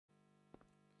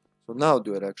So now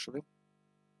do it actually.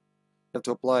 You have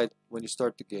to apply it when you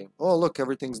start the game. Oh look,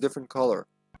 everything's different color.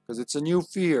 Because it's a new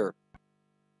fear.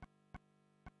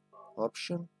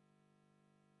 Option.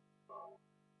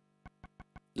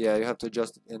 Yeah, you have to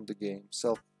adjust it in the game.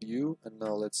 Self view, and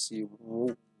now let's see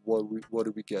what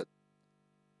do we get.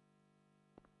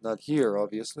 Not here,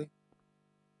 obviously.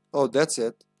 Oh, that's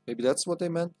it. Maybe that's what they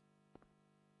meant.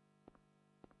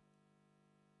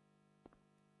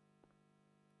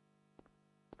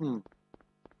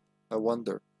 I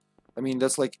wonder. I mean,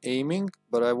 that's like aiming,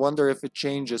 but I wonder if it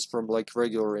changes from like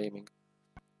regular aiming.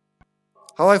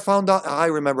 How I found out, I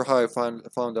remember how I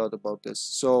found out about this.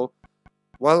 So,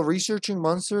 while researching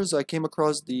monsters, I came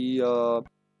across the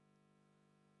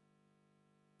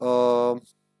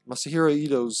Masahiro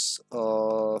Ito's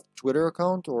Twitter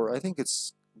account, or I think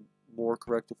it's more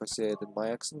correct if I say it in my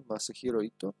accent, Masahiro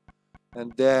Ito.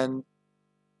 And then,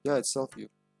 yeah, it's self-view.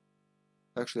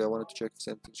 Actually, I wanted to check if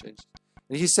something changed.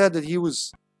 And he said that he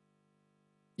was,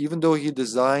 even though he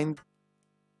designed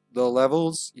the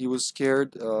levels, he was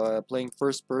scared playing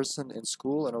first person in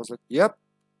school. And I was like, yep,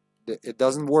 it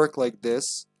doesn't work like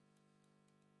this.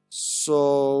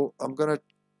 So I'm gonna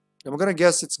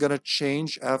guess it's gonna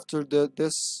change after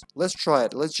this. Let's try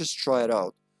it. Let's just try it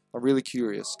out. I'm really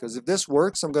curious because if this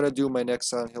works, I'm gonna do my next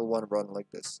Silent Hill 1 run like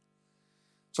this.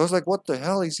 So I was like, what the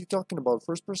hell is he talking about?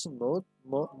 First person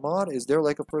mod? Is there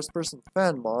like a first person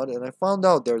fan mod? And I found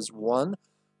out there's one,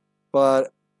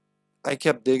 but I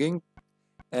kept digging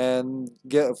and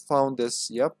found this.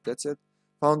 Yep, that's it.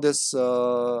 Found this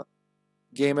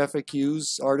Game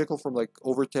FAQs article from like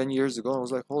over 10 years ago. And I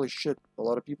was like, holy shit, a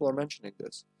lot of people are mentioning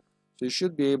this. So you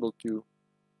should be able to.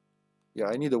 Yeah,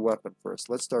 I need a weapon first.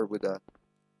 Let's start with that.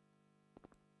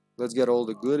 Let's get all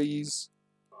the goodies.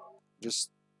 Just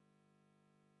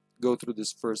go through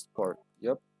this first part.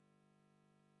 Yep.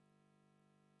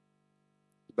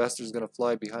 The bastard's gonna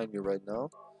fly behind me right now.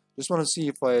 Just want to see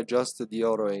if I adjusted the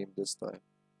auto aim this time.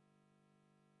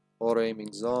 Auto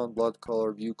aiming's on. Blood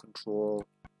color, view control.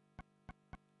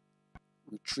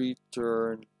 Retreat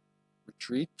turn.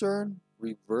 Retreat turn?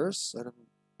 Reverse?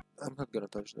 I'm not gonna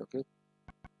touch that, okay?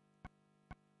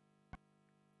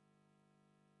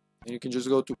 And you can just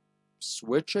go to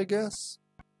switch, I guess.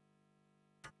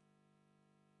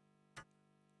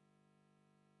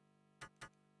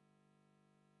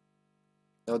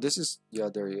 Now this is, yeah,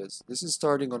 there he is. This is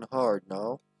starting on hard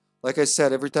now. Like I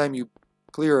said, every time you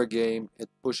clear a game, it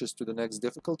pushes to the next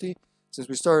difficulty. Since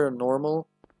we started on normal,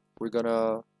 we're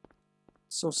gonna,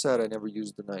 so sad I never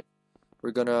used the knife.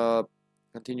 We're gonna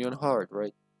continue on hard,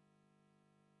 right?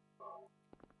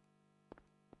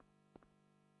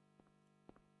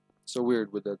 So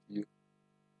weird with that view.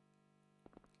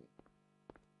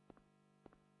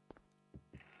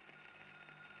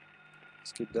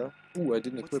 Skip that. Ooh, I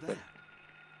didn't equip it.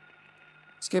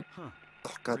 Skip. Huh.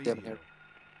 Oh, goddamn hair.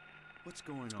 What's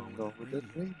going on with that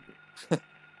radio?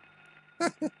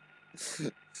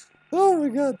 Oh my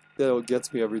god. That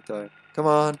gets me every time. Come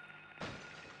on.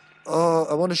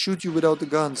 I want to shoot you without the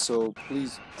gun, so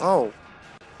please. Oh,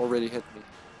 already hit me.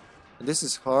 And this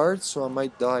is hard, so I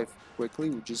might die quickly.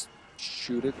 We just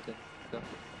shoot it. And,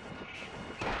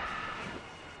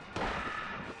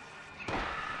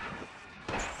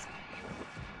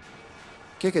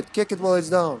 kick it while it's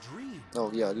down. Oh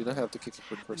yeah, you don't have to kick it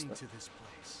for the first time.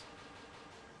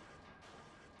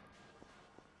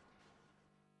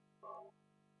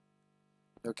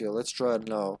 Okay, let's try it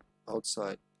now,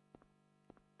 outside.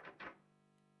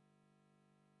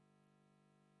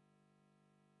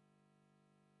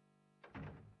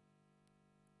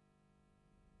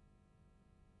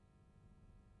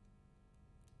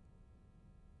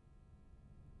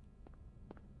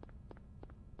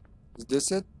 Is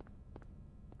this it?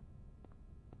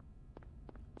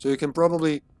 So you can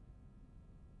probably...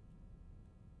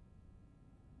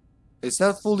 It's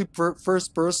not fully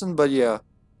first person, but yeah.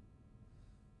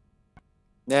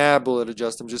 Nah, bullet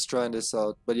adjust. I'm just trying this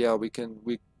out. But yeah, we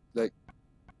like...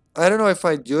 I don't know if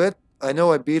I do it. I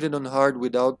know I beat it on hard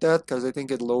without that, because I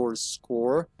think it lowers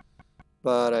score.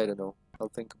 But I don't know. I'll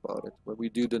think about it when we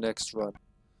do the next run.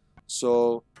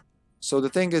 So the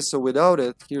thing is, so without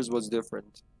it, here's what's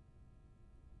different.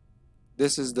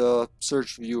 This is the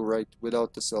search view, right?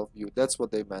 Without the self view. That's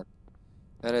what they meant.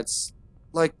 And it's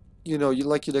like, you know,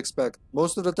 like you'd expect.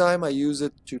 Most of the time I use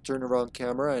it to turn around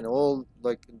camera and all,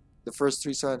 like the first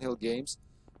 3 Silent Hill games,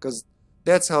 because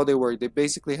that's how they work. They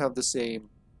basically have the same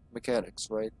mechanics,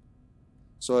 right?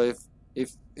 So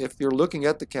if you're looking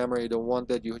at the camera, you don't want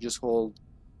that, you just hold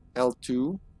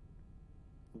L2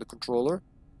 the controller.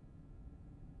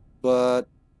 But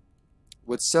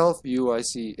with self view, I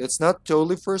see it's not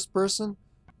totally first person,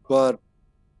 but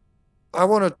I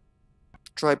want to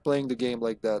try playing the game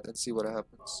like that and see what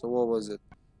happens. So what was it?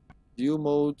 View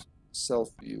mode, self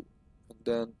view. And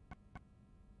then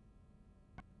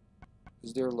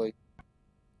is there like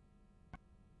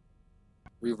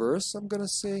reverse, I'm gonna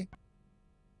say?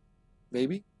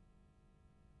 Maybe?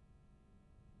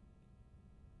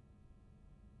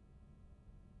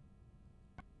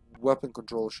 Weapon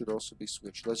control should also be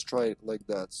switched. Let's try it like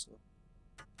that. So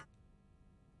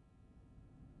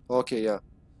okay, yeah.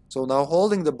 So now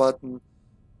holding the button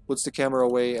puts the camera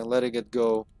away and letting it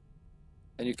go,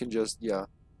 and you can just, yeah,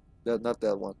 that, not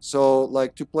that one. So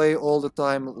like to play all the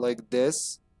time like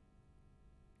this,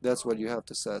 that's what you have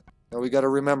to set. Now we got to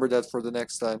remember that for the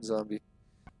next time, zombie.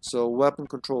 So weapon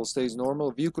control stays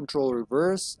normal, view control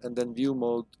reverse, and then view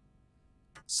mode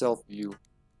self view.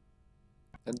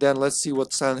 And then let's see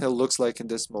what Silent Hill looks like in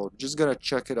this mode. Just gonna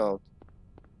check it out.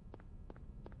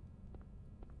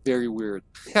 Very weird.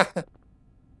 And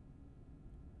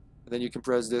then you can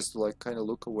press this to like kind of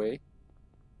look away.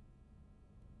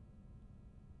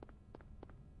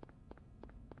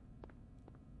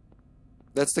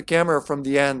 That's the camera from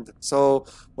the end. So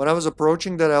when I was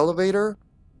approaching that elevator,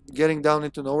 getting down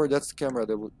into nowhere, that's the camera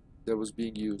that was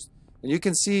being used. And you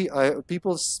can see,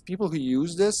 people who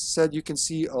use this said you can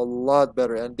see a lot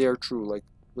better, and they're true. Like,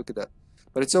 look at that.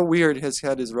 But it's so weird. His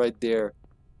head is right there.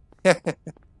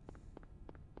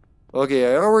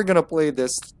 Okay, we're gonna play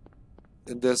this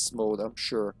in this mode, I'm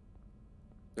sure.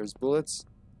 There's bullets.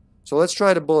 So let's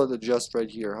try the bullet adjust right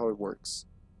here, how it works.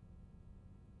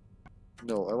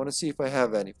 No, I want to see if I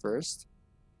have any first.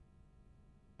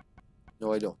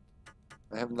 No, I don't.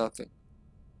 I have nothing.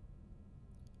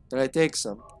 Then I take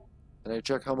some, and I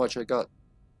check how much I got.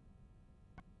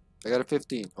 I got a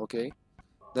 15, okay.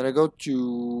 Then I go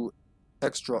to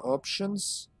extra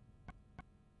options.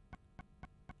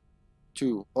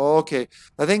 2. Oh, okay.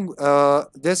 I think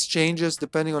this changes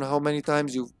depending on how many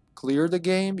times you clear the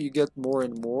game. You get more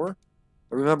and more.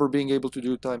 I remember being able to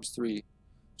do ×3.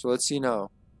 So let's see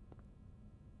now.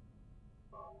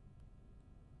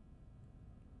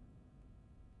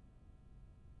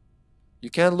 You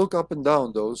can't look up and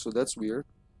down though, so that's weird.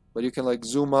 But you can like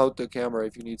zoom out the camera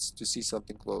if you need to see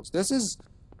something close. This is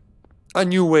a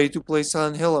new way to play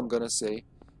Silent Hill, I'm gonna say.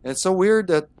 And it's so weird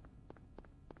that,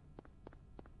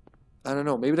 I don't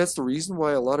know, maybe that's the reason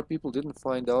why a lot of people didn't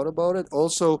find out about it.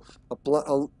 Also,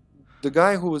 the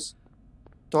guy who was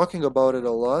talking about it a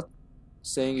lot,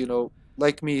 saying, you know,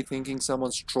 like me, thinking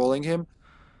someone's trolling him,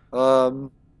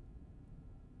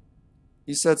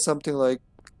 he said something like,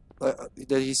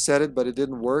 that he said it, but it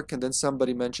didn't work, and then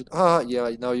somebody mentioned,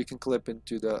 yeah, now you can clip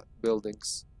into the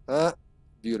buildings.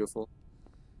 Beautiful.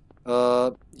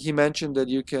 He mentioned that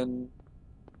you can.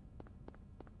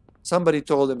 Somebody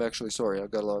told him, actually, sorry, I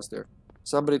got lost there.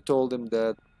 Somebody told him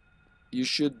that you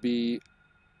should do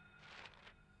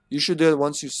it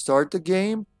once you start the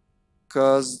game,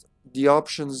 because the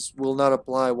options will not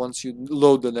apply once you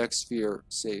load the next sphere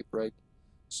save, right?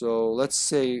 So let's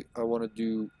say I want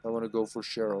to go for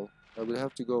Cheryl. I would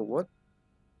have to go, what?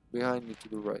 Behind me to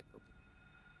the right. Okay.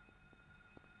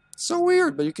 So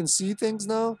weird, but you can see things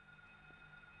now.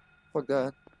 Fuck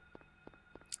that.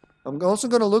 I'm also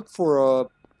gonna look for a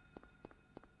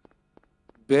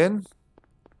bin,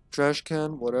 trash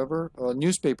can, whatever, a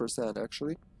newspaper stand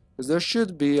actually, because there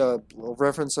should be a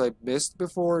reference I missed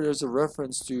before. There's a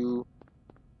reference to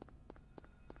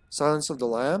Silence of the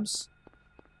Lambs.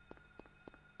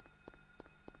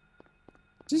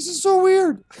 This is so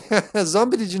weird.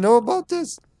 Zombie, did you know about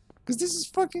this? Because this is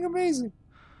fucking amazing.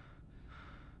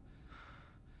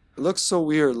 It looks so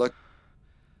weird. Like,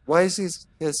 why is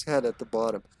his head at the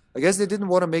bottom? I guess they didn't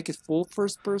want to make it full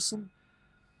first person.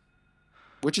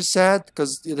 Which is sad,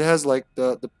 because it has like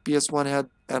the PS1 had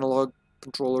analog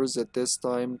controllers at this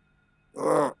time.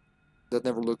 Ugh, that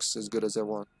never looks as good as I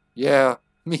want. Yeah,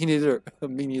 me neither.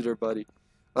 Me neither, buddy.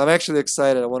 I'm actually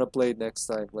excited. I want to play it next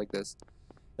time like this.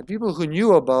 And people who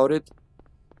knew about it,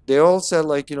 they all said,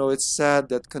 like, you know, it's sad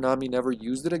that Konami never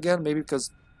used it again. Maybe because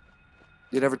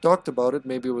they never talked about it.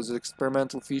 Maybe it was an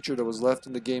experimental feature that was left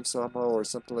in the game somehow or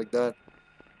something like that.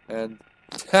 And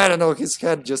I don't know, his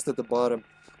head just at the bottom.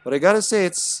 But I gotta say,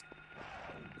 it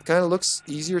kind of looks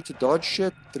easier to dodge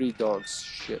shit. 3 dogs.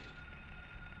 Shit.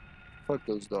 Fuck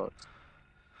those dogs.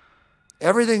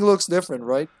 Everything looks different,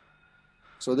 right?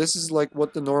 So this is like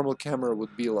what the normal camera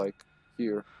would be like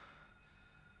here.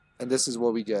 And this is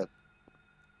what we get.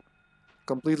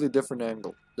 Completely different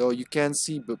angle. Though you can't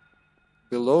see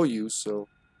below you, so...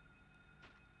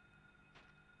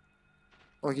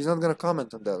 Oh, he's not gonna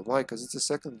comment on that. Why? Because it's a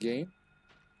second game?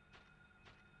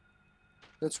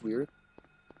 That's weird.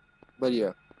 But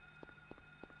yeah.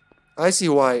 I see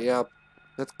why, yeah.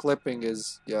 That clipping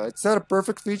is, yeah, it's not a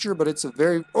perfect feature, but it's a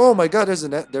very, oh my god,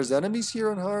 there's enemies here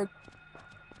on hard.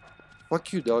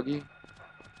 Fuck you, doggy.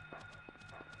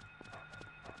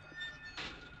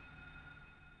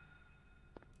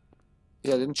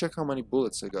 Yeah, I didn't check how many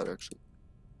bullets I got, actually.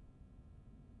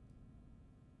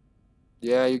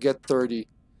 Yeah, you get 30.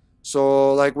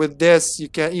 So, like, with this, you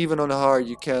can't, even on hard,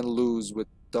 you can't lose with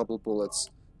double bullets.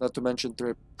 Not to mention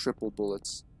triple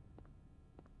bullets.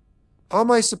 How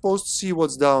am I supposed to see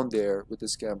what's down there with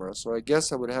this camera? So I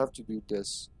guess I would have to do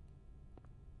this.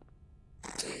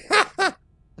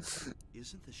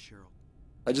 Isn't this Cheryl?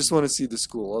 I just want to see the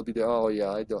school. I'll be there. Oh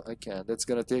yeah, I can't. That's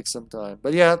gonna take some time.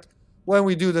 But yeah, when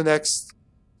we do the next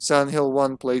Silent Hill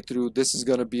 1 playthrough, this is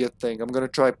gonna be a thing. I'm gonna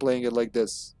try playing it like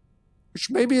this. Which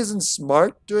maybe isn't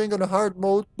smart doing on a hard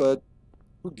mode, but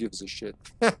who gives a shit?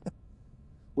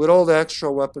 With all the extra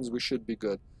weapons, we should be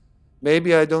good.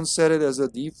 Maybe I don't set it as a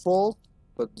default,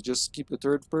 but just keep the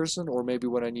third person, or maybe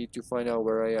when I need to find out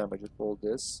where I am, I just hold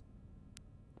this.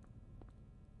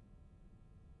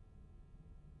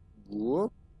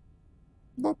 Whoop.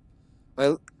 Whoop.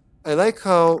 I like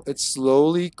how it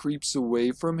slowly creeps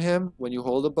away from him when you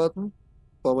hold a button,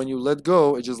 but when you let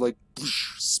go, it just like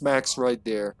whoosh, smacks right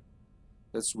there.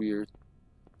 That's weird.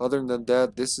 Other than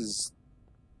that, this is...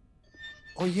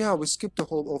 Oh yeah, we skipped the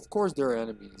whole... Of course there are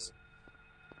enemies.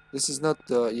 This is not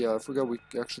the... Yeah, I forgot we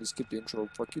actually skipped the intro.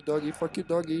 Fuck you, doggy. Fuck you,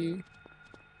 doggy.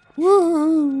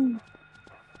 Woo!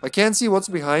 I can't see what's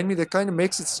behind me. That kind of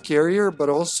makes it scarier, but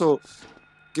also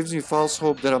gives me false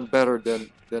hope that I'm better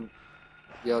than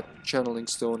yeah, channeling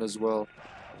stone as well.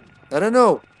 I don't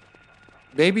know.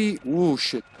 Maybe... Ooh,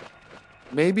 shit.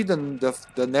 Maybe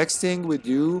the next thing we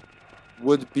do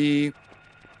would be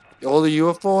all the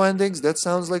UFO endings. That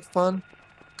sounds like fun.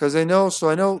 Because I know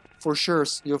for sure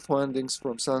UFO endings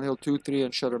from Silent Hill 2, 3,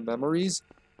 and Shattered Memories.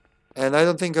 And I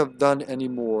don't think I've done any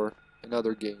more in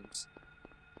other games.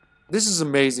 This is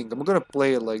amazing. I'm gonna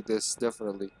play it like this,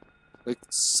 definitely. Like,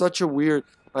 such a weird...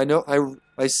 I know,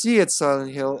 I see it's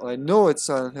Silent Hill. I know it's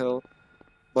Silent Hill.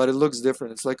 But it looks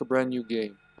different. It's like a brand new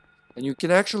game. And you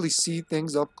can actually see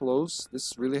things up close.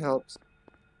 This really helps.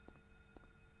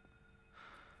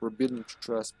 Forbidden to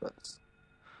trespass.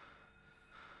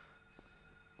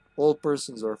 All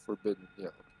persons are forbidden, yeah.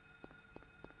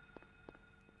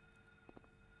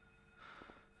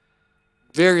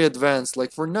 Very advanced.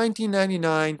 Like for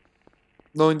 1999,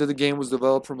 knowing that the game was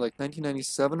developed from like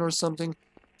 1997 or something,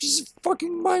 just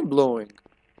fucking mind-blowing.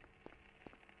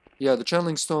 Yeah, the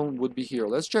channeling stone would be here.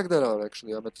 Let's check that out,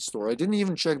 actually. I'm at the store. I didn't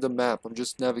even check the map. I'm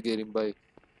just navigating by,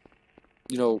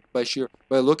 you know,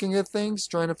 by looking at things,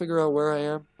 trying to figure out where I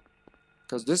am.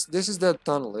 Because this is that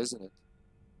tunnel, isn't it?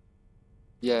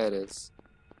 Yeah, it is.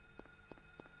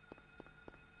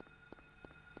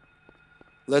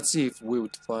 Let's see if we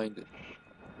would find it.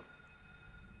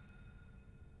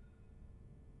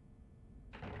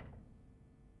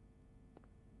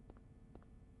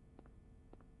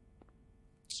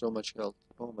 So much health.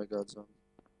 Oh my god, zombie.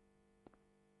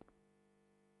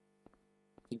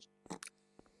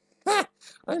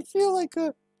 I feel like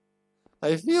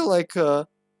a...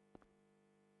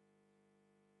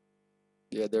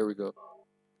 Yeah, there we go.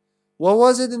 What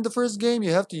was it in the first game?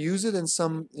 You have to use it in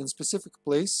specific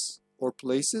place or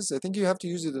places. I think you have to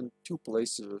use it in 2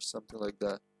 places or something like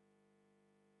that.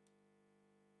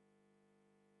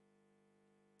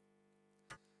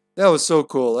 That was so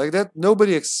cool. Like that,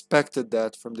 nobody expected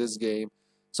that from this game.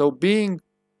 So being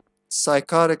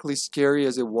psychotically scary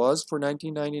as it was for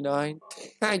 1999,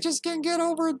 I just can't get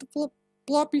over the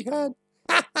floppy head.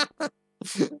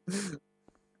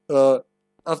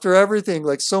 After everything,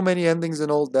 like so many endings and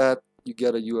all that, you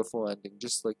get a UFO ending,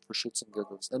 just like for shits and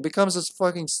giggles. And becomes a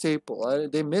fucking staple.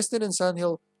 They missed it in Silent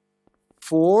Hill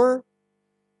 4,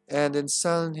 and in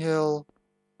Silent Hill...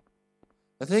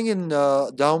 I think in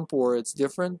Downpour it's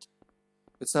different.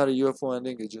 It's not a UFO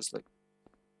ending, it's just like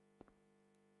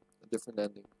a different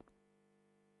ending.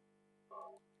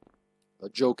 A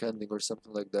joke ending or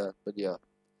something like that, but yeah.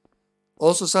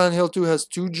 Also, Silent Hill 2 has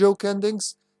 2 joke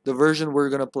endings. The version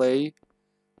we're gonna play,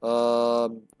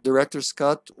 Director's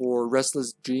Cut or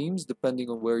Restless Dreams, depending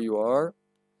on where you are.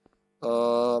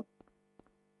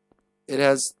 It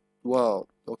has, wow,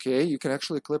 okay, you can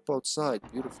actually clip outside,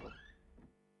 beautiful.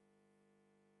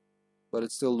 But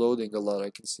it's still loading a lot, I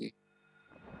can see.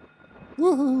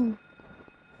 Woohoo!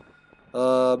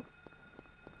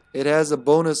 It has a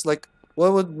bonus, like,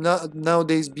 what would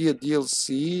nowadays be a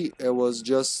DLC? It was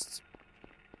just...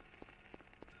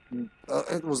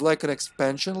 it was like an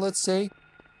expansion, let's say.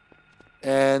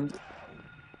 And...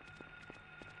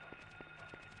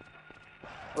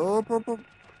 Oh,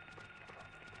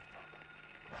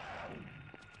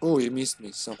 Oh, he missed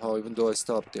me somehow, even though I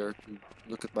stopped there to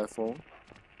look at my phone.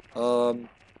 Um,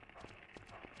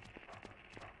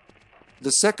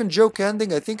 the second joke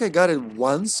ending, I think I got it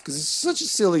once, because it's such a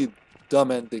silly, dumb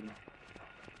ending.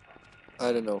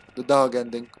 I don't know. The dog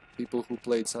ending, people who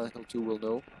played Silent Hill 2 will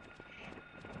know.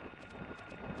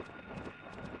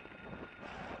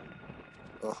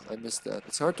 Oh, I missed that.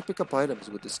 It's hard to pick up items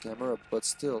with this camera, but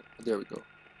still. There we go.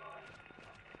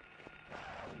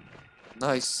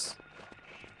 Nice.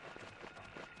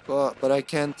 But I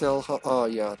can't tell how... Oh,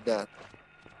 yeah, that.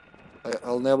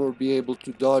 I'll never be able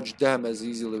to dodge them as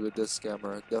easily with this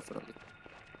camera, definitely.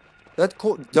 That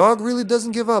dog really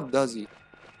doesn't give up, does he?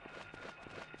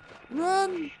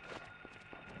 Run!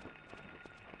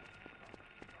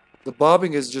 The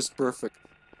bobbing is just perfect.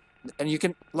 And you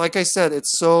can, like I said,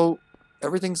 it's so...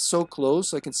 Everything's so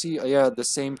close. I can see, yeah, the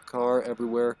same car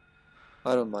everywhere.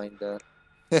 I don't mind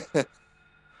that.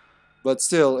 But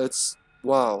still, it's...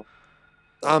 Wow.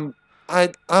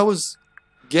 I was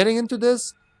getting into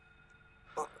this.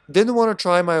 Didn't want to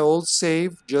try my old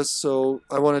save just so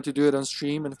I wanted to do it on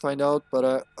stream and find out,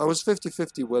 but I was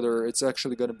 50-50 whether it's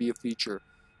actually going to be a feature,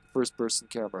 first person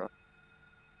camera.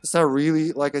 It's not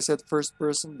really, like I said, first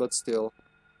person, but still.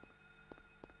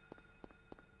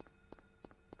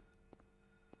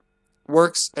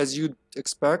 Works as you'd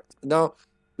expect. Now,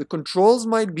 the controls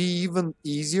might be even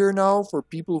easier now for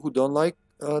people who don't like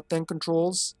 10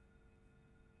 controls.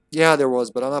 Yeah, there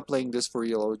was, but I'm not playing this for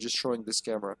real. I was just showing this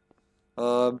camera.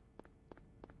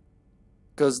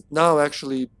 Because now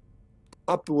actually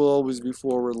up will always be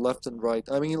forward, left and right.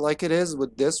 I mean, like it is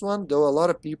with this one, though a lot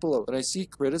of people, when I see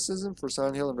criticism for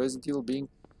Silent Hill and Resident Evil being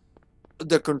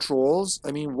the controls,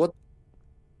 I mean, what,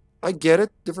 I get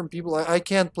it, different people, I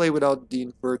can't play without the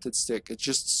inverted stick. It's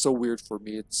just so weird for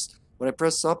me. It's, when I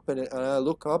press up and I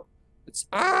look up, it's,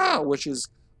 which is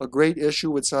a great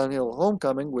issue with Silent Hill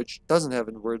Homecoming, which doesn't have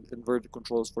inverted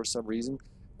controls for some reason.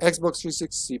 Xbox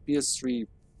 360, PS3,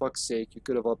 fuck's sake, you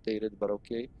could have updated, but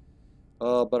okay.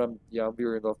 But I'm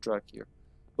veering off track here.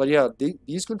 But yeah,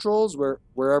 these controls,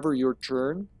 wherever your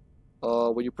turn,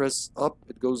 when you press up,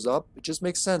 it goes up. It just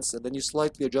makes sense, and then you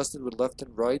slightly adjust it with left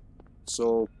and right.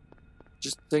 So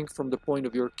just think from the point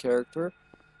of your character.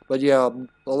 But yeah,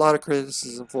 a lot of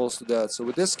criticism falls to that. So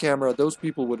with this camera, those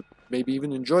people would maybe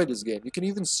even enjoy this game. You can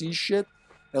even see shit,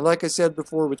 and like I said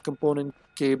before, with component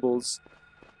cables,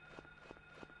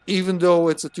 even though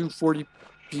it's a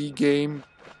 240p game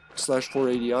 /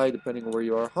 480i, depending on where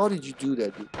you are. How did you do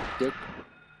that, you dick?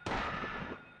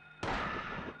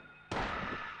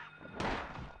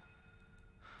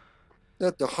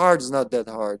 The hard's not that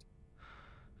hard.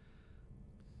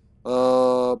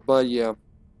 But yeah,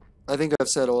 I think I've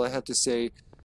said all I had to say.